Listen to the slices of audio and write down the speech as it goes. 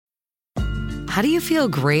How do you feel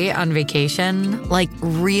great on vacation? Like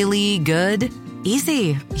really good?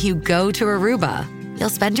 Easy. You go to Aruba. You'll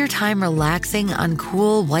spend your time relaxing on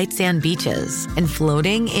cool white sand beaches and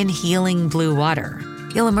floating in healing blue water.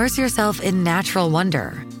 You'll immerse yourself in natural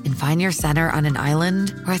wonder and find your center on an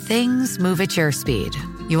island where things move at your speed.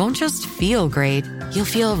 You won't just feel great, you'll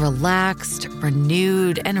feel relaxed,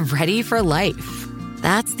 renewed, and ready for life.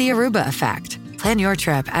 That's the Aruba effect. Plan your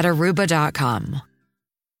trip at Aruba.com.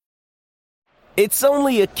 It's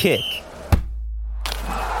only a kick,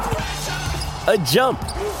 a jump,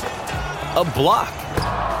 a block.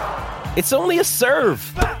 It's only a serve.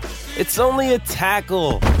 It's only a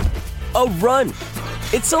tackle, a run.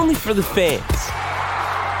 It's only for the fans.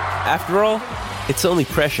 After all, it's only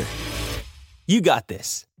pressure. You got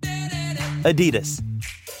this. Adidas.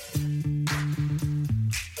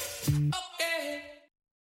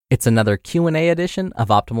 It's another Q&A edition of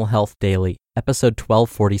Optimal Health Daily, episode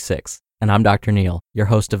 1246, and I'm Dr. Neil, your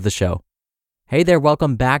host of the show. Hey there,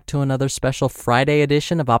 welcome back to another special Friday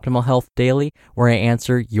edition of Optimal Health Daily, where I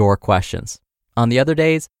answer your questions. On the other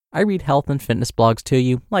days, I read health and fitness blogs to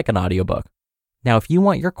you like an audiobook. Now, if you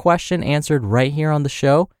want your question answered right here on the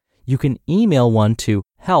show, you can email one to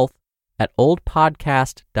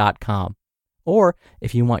health@oldpodcast.com. Or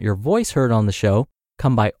if you want your voice heard on the show,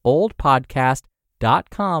 come by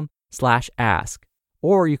oldpodcast.com/ask.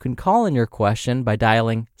 Or you can call in your question by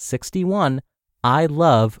dialing 61 I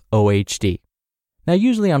love OHD. Now,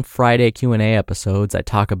 usually on Friday Q&A episodes, I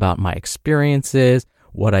talk about my experiences,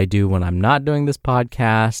 what I do when I'm not doing this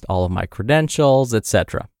podcast, all of my credentials,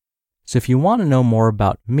 etc. So if you want to know more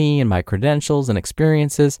about me and my credentials and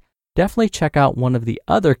experiences, definitely check out one of the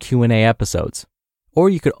other Q&A episodes. Or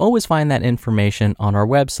you could always find that information on our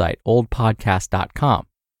website, oldpodcast.com.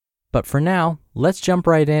 But for now, let's jump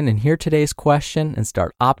right in and hear today's question and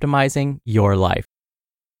start optimizing your life.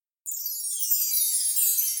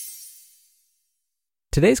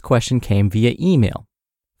 Today's question came via email.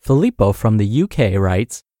 Filippo from the UK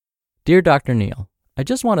writes, Dear Dr. Neil, I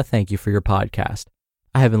just want to thank you for your podcast.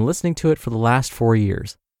 I have been listening to it for the last 4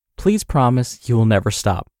 years. Please promise you will never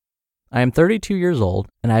stop. I am 32 years old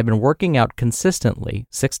and I have been working out consistently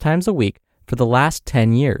 6 times a week for the last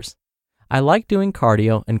 10 years. I like doing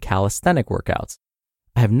cardio and calisthenic workouts.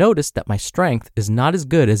 I have noticed that my strength is not as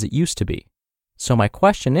good as it used to be. So my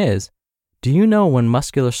question is, do you know when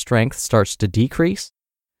muscular strength starts to decrease?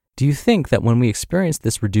 Do you think that when we experience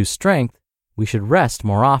this reduced strength, we should rest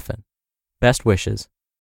more often? Best wishes.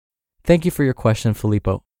 Thank you for your question,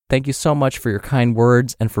 Filippo. Thank you so much for your kind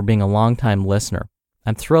words and for being a longtime listener.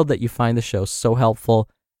 I'm thrilled that you find the show so helpful,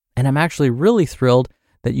 and I'm actually really thrilled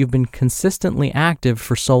that you've been consistently active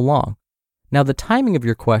for so long. Now, the timing of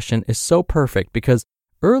your question is so perfect because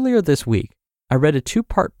earlier this week, I read a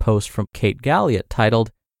 2-part post from Kate Galliot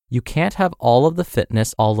titled, You Can't Have All of the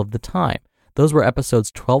Fitness All of the Time. Those were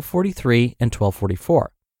episodes 1243 and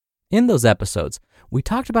 1244. In those episodes, we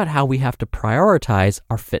talked about how we have to prioritize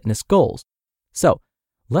our fitness goals. So,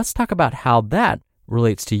 let's talk about how that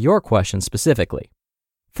relates to your question specifically.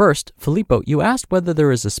 First, Filippo, you asked whether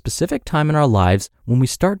there is a specific time in our lives when we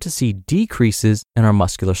start to see decreases in our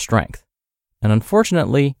muscular strength. And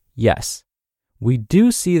unfortunately, yes, we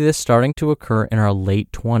do see this starting to occur in our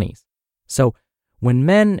late 20s. So, when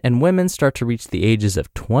men and women start to reach the ages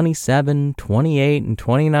of 27, 28, and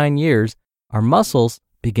 29 years, our muscles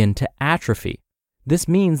begin to atrophy. This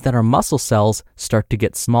means that our muscle cells start to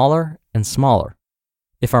get smaller and smaller.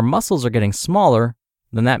 If our muscles are getting smaller,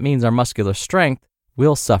 then that means our muscular strength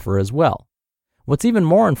will suffer as well. What's even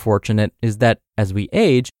more unfortunate is that as we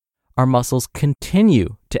age, our muscles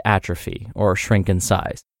continue to atrophy or shrink in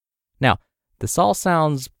size. Now, this all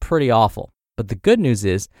sounds pretty awful, but the good news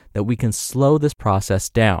is that we can slow this process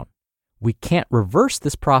down. We can't reverse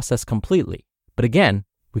this process completely, but again,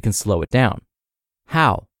 we can slow it down.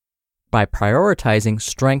 How? By prioritizing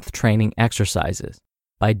strength training exercises,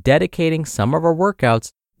 by dedicating some of our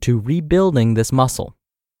workouts to rebuilding this muscle.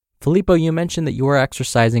 Filippo, you mentioned that you are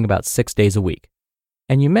exercising about 6 days a week.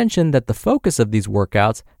 And you mentioned that the focus of these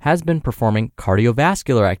workouts has been performing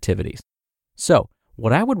cardiovascular activities. So,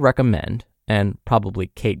 what I would recommend, and probably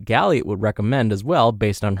Kate Galliot would recommend as well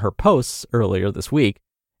based on her posts earlier this week,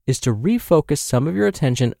 is to refocus some of your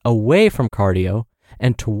attention away from cardio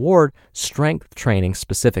and toward strength training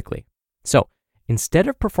specifically. So, instead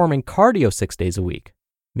of performing cardio 6 days a week,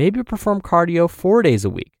 maybe perform cardio 4 days a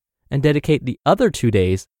week and dedicate the other 2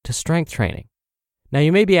 days to strength training. Now,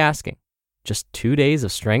 you may be asking, just 2 days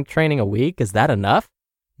of strength training a week, is that enough?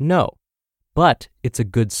 No, but it's a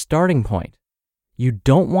good starting point. You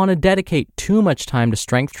don't want to dedicate too much time to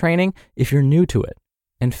strength training if you're new to it.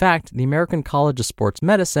 In fact, the American College of Sports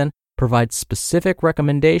Medicine provides specific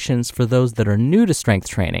recommendations for those that are new to strength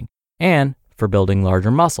training and for building larger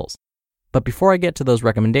muscles. But before I get to those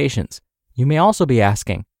recommendations, you may also be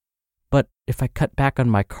asking, but if I cut back on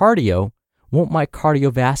my cardio, won't my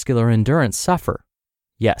cardiovascular endurance suffer?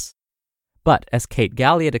 Yes. But as Kate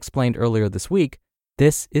Galliot explained earlier this week,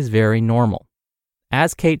 this is very normal.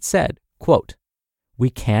 As Kate said, quote, "We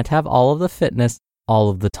can't have all of the fitness all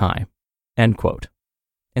of the time," end quote.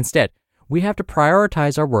 Instead, we have to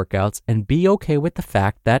prioritize our workouts and be okay with the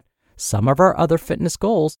fact that some of our other fitness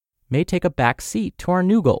goals may take a back seat to our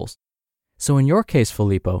new goals. So in your case,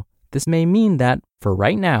 Filippo, this may mean that, for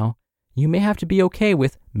right now, you may have to be okay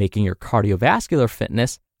with making your cardiovascular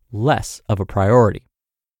fitness less of a priority.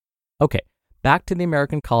 Okay, back to the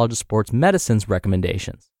American College of Sports Medicine's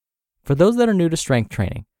recommendations. For those that are new to strength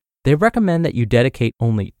training, they recommend that you dedicate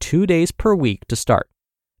only 2 days per week to start.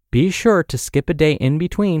 Be sure to skip a day in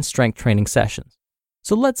between strength training sessions.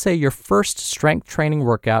 So let's say your first strength training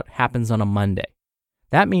workout happens on a Monday.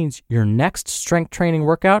 That means your next strength training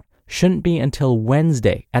workout shouldn't be until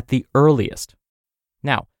Wednesday at the earliest.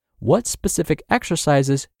 Now, what specific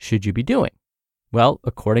exercises should you be doing? Well,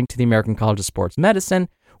 according to the American College of Sports Medicine,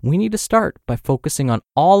 we need to start by focusing on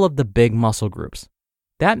all of the big muscle groups.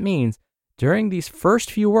 That means during these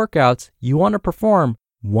first few workouts, you want to perform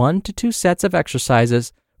 1 to 2 sets of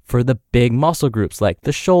exercises for the big muscle groups like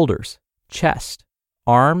the shoulders, chest,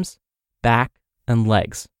 arms, back, and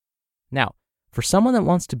legs. Now, for someone that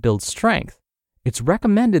wants to build strength, it's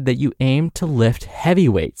recommended that you aim to lift heavy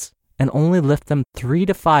weights and only lift them 3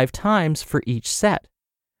 to 5 times for each set.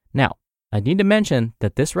 Now, I need to mention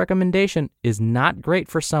that this recommendation is not great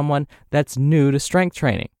for someone that's new to strength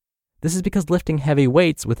training. This is because lifting heavy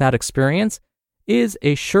weights without experience is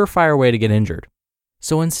a surefire way to get injured.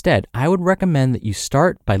 So instead, I would recommend that you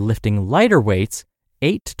start by lifting lighter weights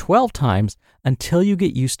 8 to 12 times until you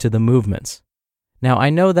get used to the movements. Now, I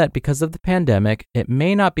know that because of the pandemic, it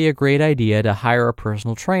may not be a great idea to hire a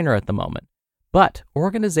personal trainer at the moment, but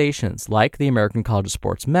organizations like the American College of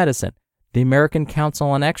Sports Medicine, the American Council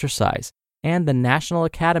on Exercise, and the National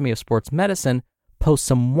Academy of Sports Medicine post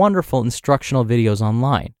some wonderful instructional videos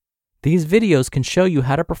online. These videos can show you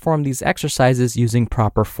how to perform these exercises using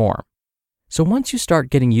proper form. So once you start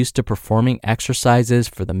getting used to performing exercises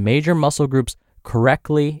for the major muscle groups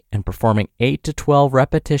correctly and performing 8 to 12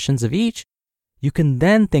 repetitions of each, you can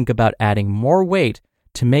then think about adding more weight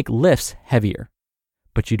to make lifts heavier.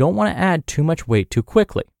 But you don't want to add too much weight too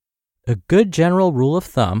quickly. A good general rule of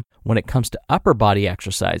thumb when it comes to upper body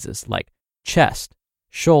exercises like chest,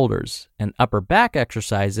 shoulders, and upper back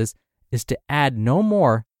exercises is to add no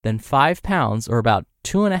more than 5 pounds or about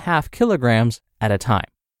 2.5 kilograms at a time.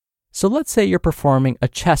 So let's say you're performing a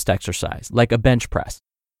chest exercise like a bench press.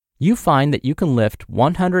 You find that you can lift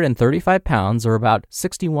 135 pounds or about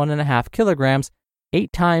 61.5 kilograms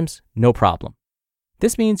 8 times, no problem.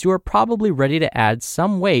 This means you are probably ready to add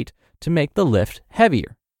some weight to make the lift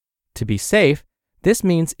heavier. To be safe, this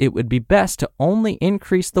means it would be best to only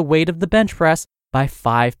increase the weight of the bench press by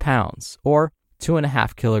 5 pounds or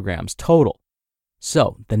 2.5 kilograms total.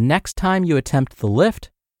 So the next time you attempt the lift,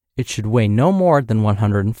 it should weigh no more than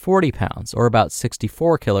 140 pounds or about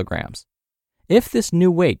 64 kilograms. If this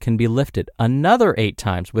new weight can be lifted another 8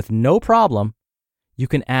 times with no problem, you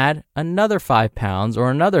can add another 5 pounds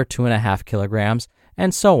or another 2.5 kilograms,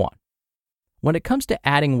 and so on. When it comes to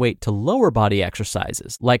adding weight to lower body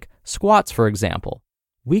exercises, like squats for example,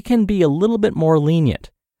 we can be a little bit more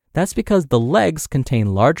lenient. That's because the legs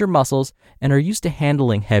contain larger muscles and are used to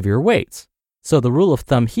handling heavier weights. So the rule of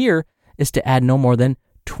thumb here is to add no more than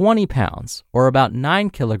 20 pounds or about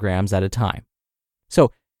 9 kilograms at a time.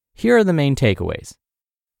 So here are the main takeaways.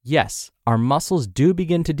 Yes, our muscles do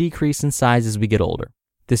begin to decrease in size as we get older.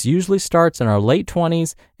 This usually starts in our late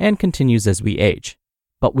 20s and continues as we age.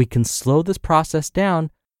 But we can slow this process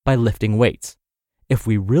down by lifting weights. If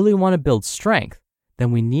we really want to build strength,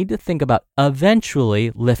 then we need to think about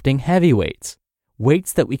eventually lifting heavy weights,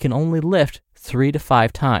 weights that we can only lift 3 to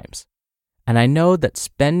 5 times. And I know that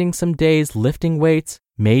spending some days lifting weights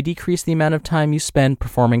may decrease the amount of time you spend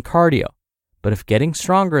performing cardio, but if getting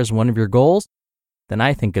stronger is one of your goals, then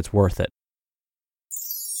I think it's worth it.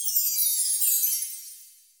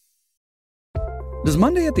 Does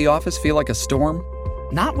Monday at the office feel like a storm?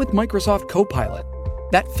 Not with Microsoft Copilot.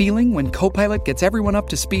 That feeling when Copilot gets everyone up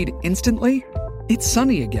to speed instantly? It's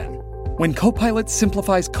sunny again. When Copilot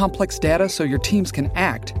simplifies complex data so your teams can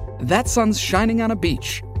act, that sun's shining on a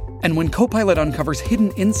beach. And when Copilot uncovers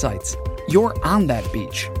hidden insights, you're on that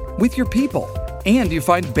beach with your people, and you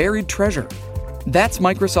find buried treasure. That's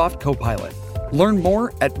Microsoft Copilot. Learn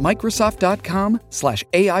more at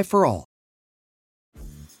Microsoft.com/AI for all.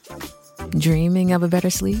 Dreaming of a better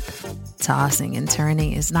sleep? Tossing and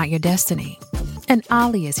turning is not your destiny. And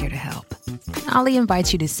Ollie is here to help. Ollie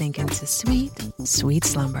invites you to sink into sweet, sweet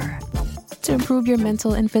slumber to improve your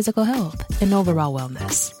mental and physical health and overall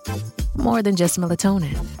wellness. More than just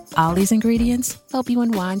melatonin, Ollie's ingredients help you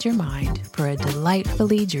unwind your mind for a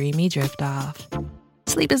delightfully dreamy drift off.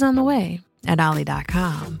 Sleep is on the way at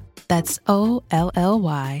Ollie.com. That's OLLY.com.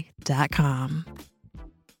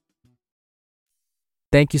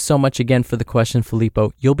 Thank you so much again for the question,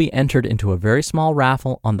 Filippo. You'll be entered into a very small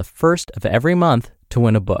raffle on the first of every month to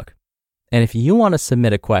win a book. And if you want to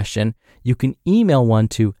submit a question, you can email one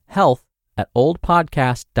to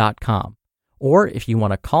health@oldpodcast.com. Or if you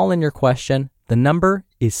want to call in your question, the number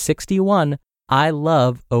is 61 I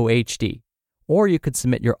love OHD. Or you could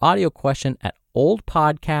submit your audio question at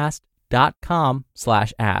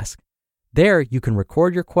oldpodcast.com/ask. There you can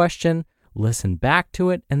record your question, listen back to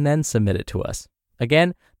it, and then submit it to us.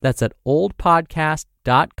 Again, that's at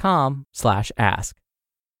oldpodcast.com/ask.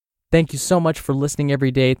 Thank you so much for listening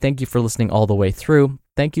every day. Thank you for listening all the way through.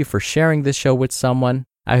 Thank you for sharing this show with someone.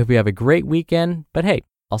 I hope you have a great weekend. But hey,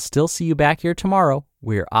 I'll still see you back here tomorrow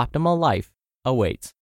where your optimal life awaits.